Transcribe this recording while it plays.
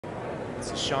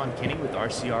This is Sean Kinney with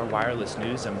RCR Wireless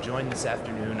News. I'm joined this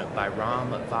afternoon by Ram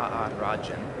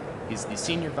Varadarajan. He's the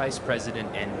Senior Vice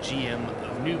President and GM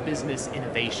of New Business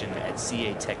Innovation at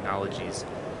CA Technologies.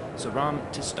 So Ram,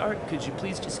 to start, could you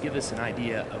please just give us an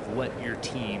idea of what your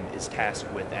team is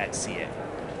tasked with at CA?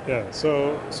 Yeah,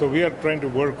 so we are trying to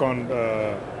work on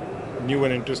new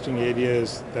and interesting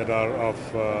areas that are of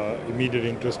immediate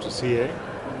interest to CA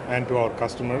and to our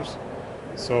customers.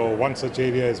 So one such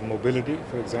area is mobility,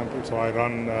 for example. So I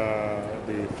run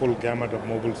the full gamut of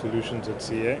mobile solutions at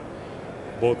CA,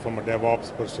 both from a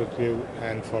DevOps perspective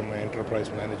and from an enterprise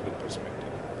management perspective.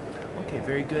 Okay,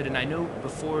 very good. And I know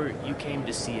before you came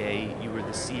to CA, you were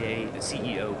the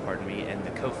CEO, and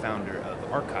the co-founder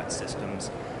of Arcot Systems.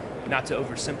 Not to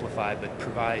oversimplify, but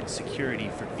provide security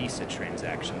for Visa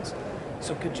transactions.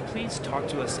 So could you please talk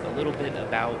to us a little bit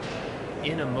about,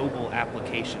 in a mobile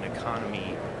application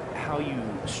economy, how you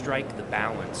strike the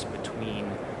balance between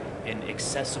an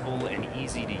accessible and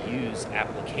easy to use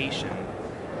application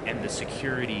and the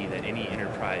security that any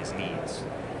enterprise needs?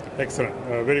 Excellent,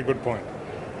 very good point.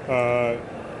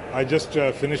 I just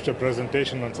finished a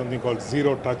presentation on something called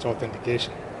zero-touch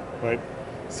authentication, right?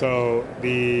 So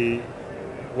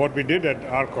what we did at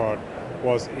Arcot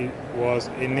was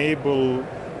enable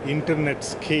internet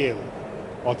scale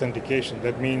authentication.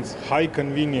 That means high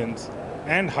convenience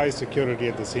and high security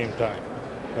at the same time,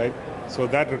 right? So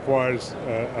that requires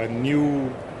a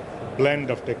new blend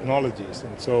of technologies.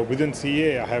 And so within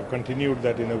CA, I have continued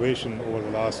that innovation over the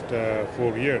last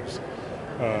 4 years.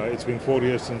 It's been 4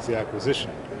 years since the acquisition.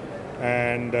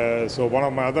 And so one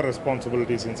of my other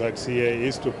responsibilities inside CA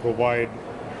is to provide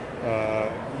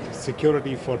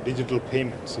security for digital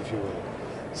payments, if you will.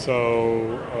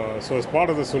 So as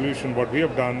part of the solution, what we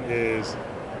have done is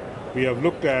we have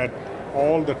looked at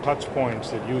all the touch points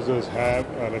that users have,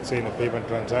 let's say in a payment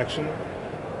transaction,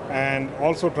 and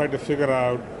also try to figure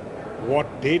out what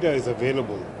data is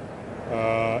available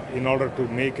in order to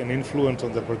make an influence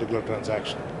on the particular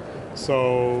transaction.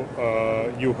 So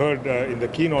you heard in the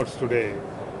keynotes today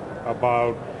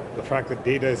about the fact that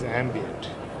data is ambient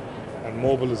and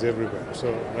mobile is everywhere.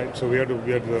 So right, so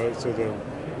the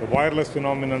wireless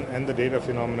phenomenon and the data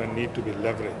phenomenon need to be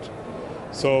leveraged.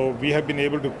 So we have been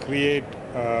able to create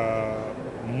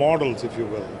models, if you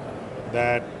will,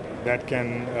 that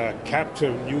can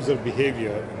capture user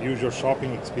behavior and user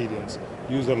shopping experience,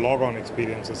 user logon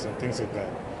experiences and things like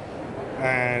that.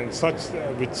 And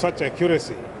with such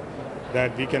accuracy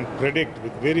that we can predict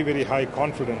with very, very high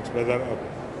confidence whether a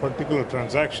particular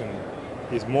transaction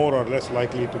is more or less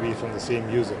likely to be from the same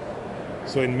user.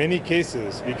 So in many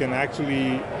cases, we can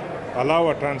actually allow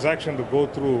a transaction to go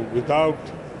through without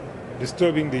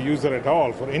disturbing the user at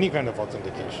all for any kind of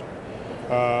authentication.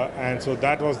 And so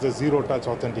that was the zero-touch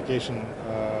authentication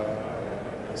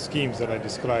schemes that I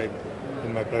described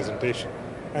in my presentation.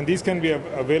 And these can be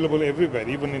available everywhere,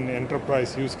 even in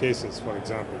enterprise use cases, for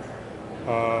example.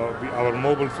 Our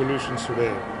mobile solutions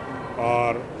today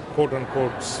are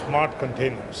quote-unquote smart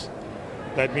containers.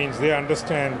 That means they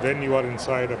understand when you are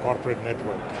inside a corporate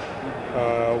network,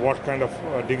 what kind of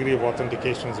degree of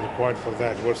authentication is required for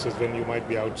that versus when you might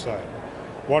be outside.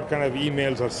 What kind of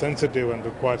emails are sensitive and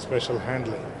require special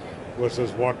handling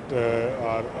versus what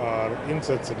are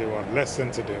insensitive or less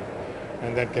sensitive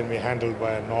and that can be handled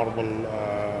by a normal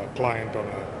client on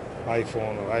an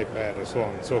iPhone or iPad or so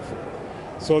on and so forth.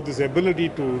 So this ability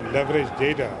to leverage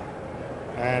data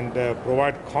and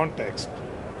provide context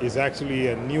is actually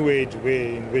a new age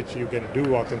way in which you can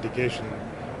do authentication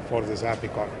for this app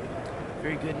economy.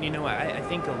 Very good. And I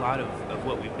think a lot of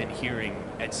what we've been hearing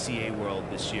at CA World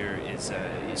this year is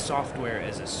software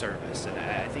as a service. And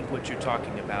I think what you're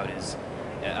talking about is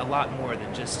a lot more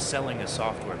than just selling a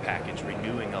software package,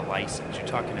 renewing a license. You're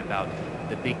talking about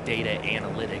the big data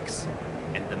analytics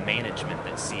and the management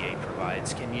that CA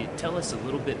provides. Can you tell us a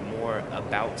little bit more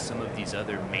about some of these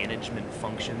other management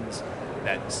functions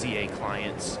that CA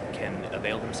clients can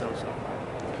avail themselves of?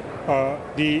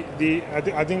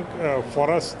 I think for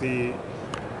us, the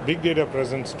big data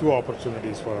presents two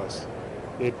opportunities for us.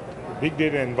 Big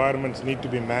data environments need to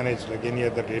be managed like any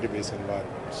other database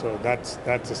environment. So that's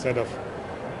a set of,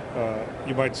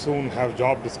 you might soon have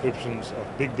job descriptions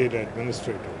of big data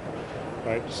administrator,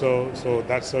 right? So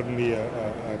that's certainly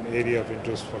an area of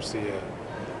interest for CA.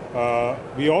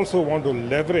 We also want to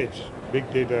leverage big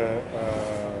data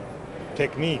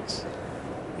techniques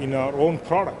in our own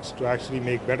products to actually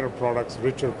make better products,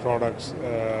 richer products,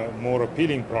 more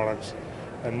appealing products,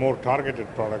 and more targeted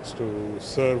products to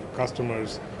serve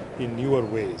customers in newer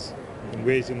ways,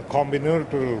 in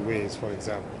combinatorial ways, for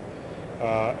example.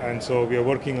 And so we are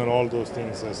working on all those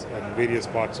things in various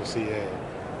parts of CA.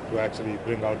 to actually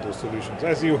bring out those solutions,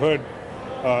 as you heard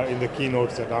in the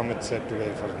keynotes that Amit said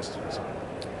today, for instance.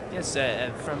 Yes,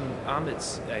 from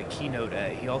Amit's keynote,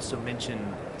 he also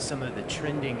mentioned some of the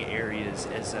trending areas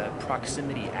as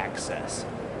proximity access.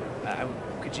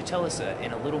 Could you tell us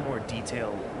in a little more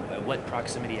detail what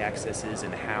proximity access is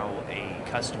and how a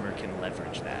customer can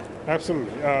leverage that?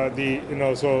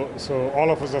 Absolutely. So all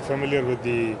of us are familiar with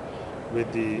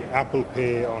the Apple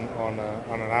Pay on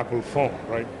an Apple phone,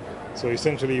 right? So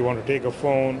essentially, you want to take a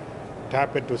phone,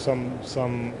 tap it to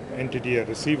some entity, a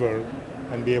receiver,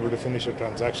 and be able to finish a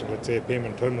transaction, let's say a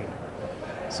payment terminal.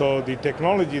 So the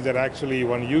technology that actually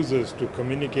one uses to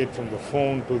communicate from the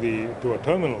phone to a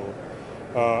terminal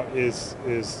is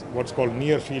what's called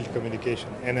near field communication,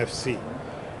 NFC.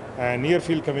 And near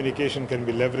field communication can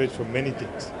be leveraged for many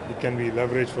things. It can be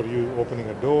leveraged for you opening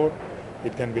a door.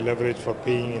 It can be leveraged for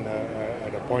paying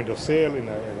at a point of sale in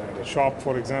a shop,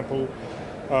 for example.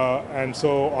 And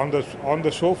so on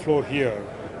the show floor here,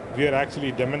 we are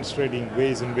actually demonstrating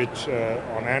ways in which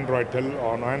on Android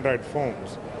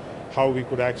phones, how we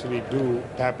could actually do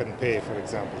tap and pay, for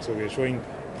example. So we are showing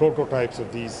prototypes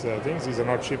of these things. These are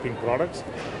not shipping products,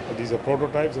 but these are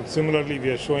prototypes. And similarly, we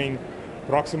are showing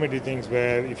proximity things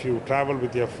where if you travel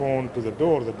with your phone to the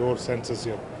door senses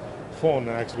your phone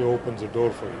and actually opens the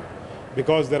door for you.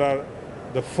 Because the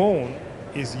phone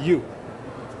is you.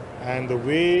 And the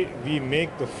way we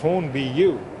make the phone be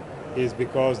you is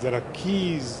because there are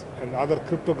keys and other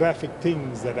cryptographic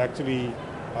things that actually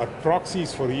are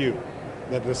proxies for you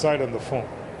that reside on the phone.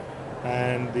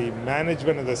 And the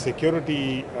management and the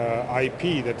security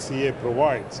IP that CA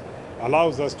provides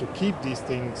allows us to keep these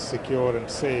things secure and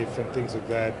safe and things like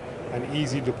that, and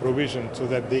easy to provision so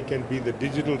that they can be the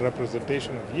digital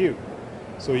representation of you.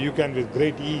 So you can with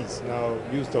great ease now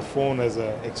use the phone as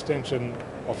an extension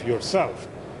of yourself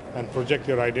and project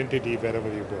your identity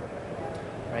wherever you go.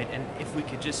 Right, and if we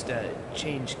could just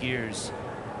change gears,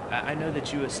 I know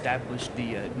that you established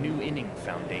the New Inning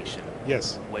Foundation.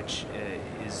 Yes. Which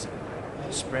is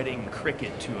spreading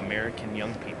cricket to American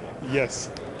young people. Yes.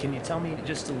 Can you tell me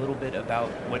just a little bit about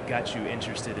what got you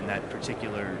interested in that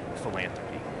particular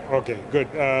philanthropy? Okay, good.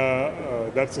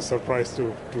 That's a surprise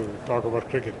to talk about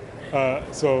cricket.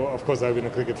 So, of course, I've been a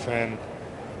cricket fan.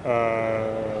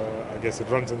 I guess it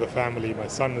runs in the family. My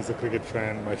son is a cricket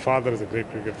fan. My father is a great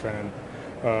cricket fan.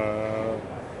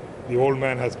 The old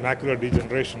man has macular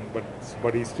degeneration,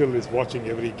 but he still is watching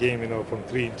every game, from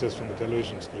 3 inches from the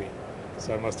television screen.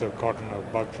 So I must have caught a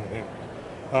bug from him.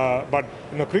 But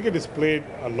cricket is played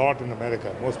a lot in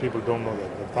America. Most people don't know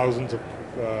that. There are thousands of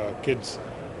kids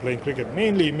playing cricket,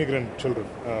 mainly immigrant children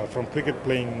from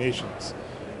cricket-playing nations.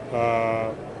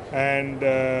 And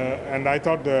I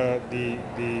thought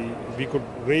we could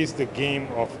raise the game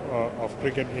of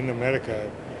cricket in America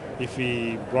if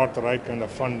we brought the right kind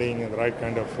of funding and the right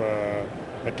kind of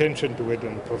attention to it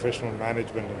and professional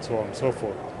management and so on and so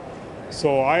forth.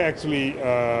 So I actually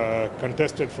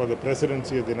contested for the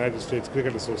presidency of the United States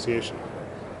Cricket Association,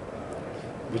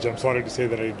 which I'm sorry to say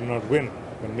that I did not win,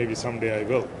 but maybe someday I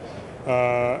will.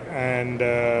 And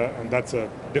that's a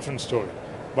different story.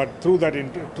 But through that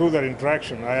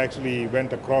interaction, I actually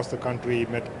went across the country,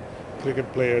 met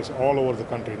cricket players all over the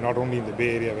country, not only in the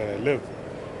Bay Area where I live.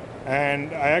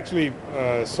 And I actually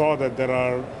saw that there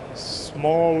are a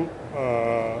small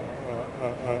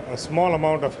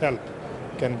amount of help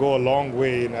can go a long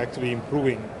way in actually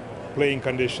improving playing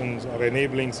conditions or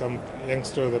enabling some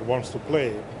youngster that wants to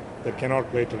play that cannot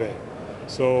play today.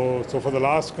 So for the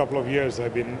last couple of years,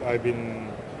 I've been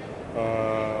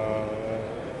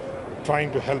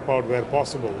trying to help out where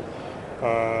possible.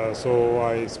 So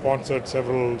I sponsored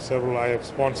several. I have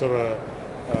sponsored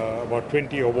about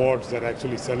 20 awards that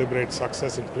actually celebrate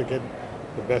success in cricket: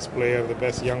 the best player, the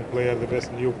best young player, the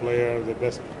best new player, the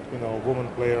best woman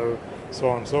player, so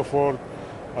on and so forth.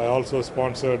 I also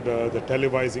sponsored the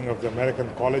televising of the American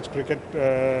college cricket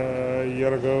a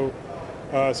year ago.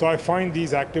 So I find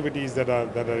these activities that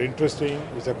are interesting,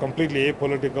 which are completely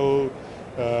apolitical,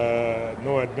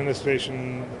 no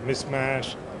administration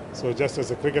mismatch. So just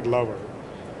as a cricket lover,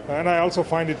 and I also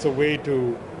find it's a way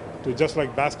to just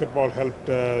like basketball helped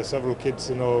several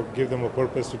kids, give them a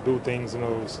purpose to do things,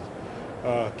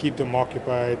 keep them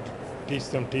occupied, teach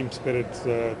them team spirit,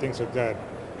 things like that.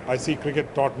 I see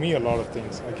cricket taught me a lot of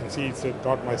things. I can see it's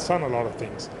taught my son a lot of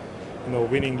things,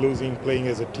 winning, losing, playing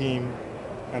as a team,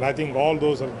 and I think all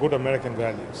those are good American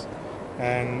values.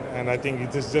 And I think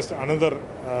it is just another,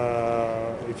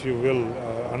 if you will,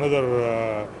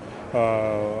 another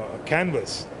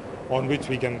canvas on which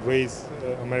we can raise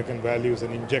American values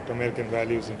and inject American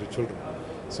values into children.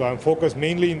 So I'm focused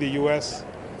mainly in the U.S.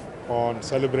 on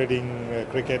celebrating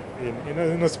cricket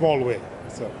in a small way.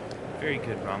 So. Very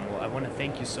good, Ram. Well, I want to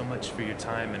thank you so much for your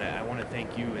time, and I want to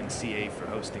thank you and CA for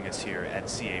hosting us here at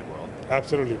CA World.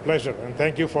 Absolutely, pleasure, and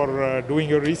thank you for doing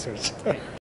your research.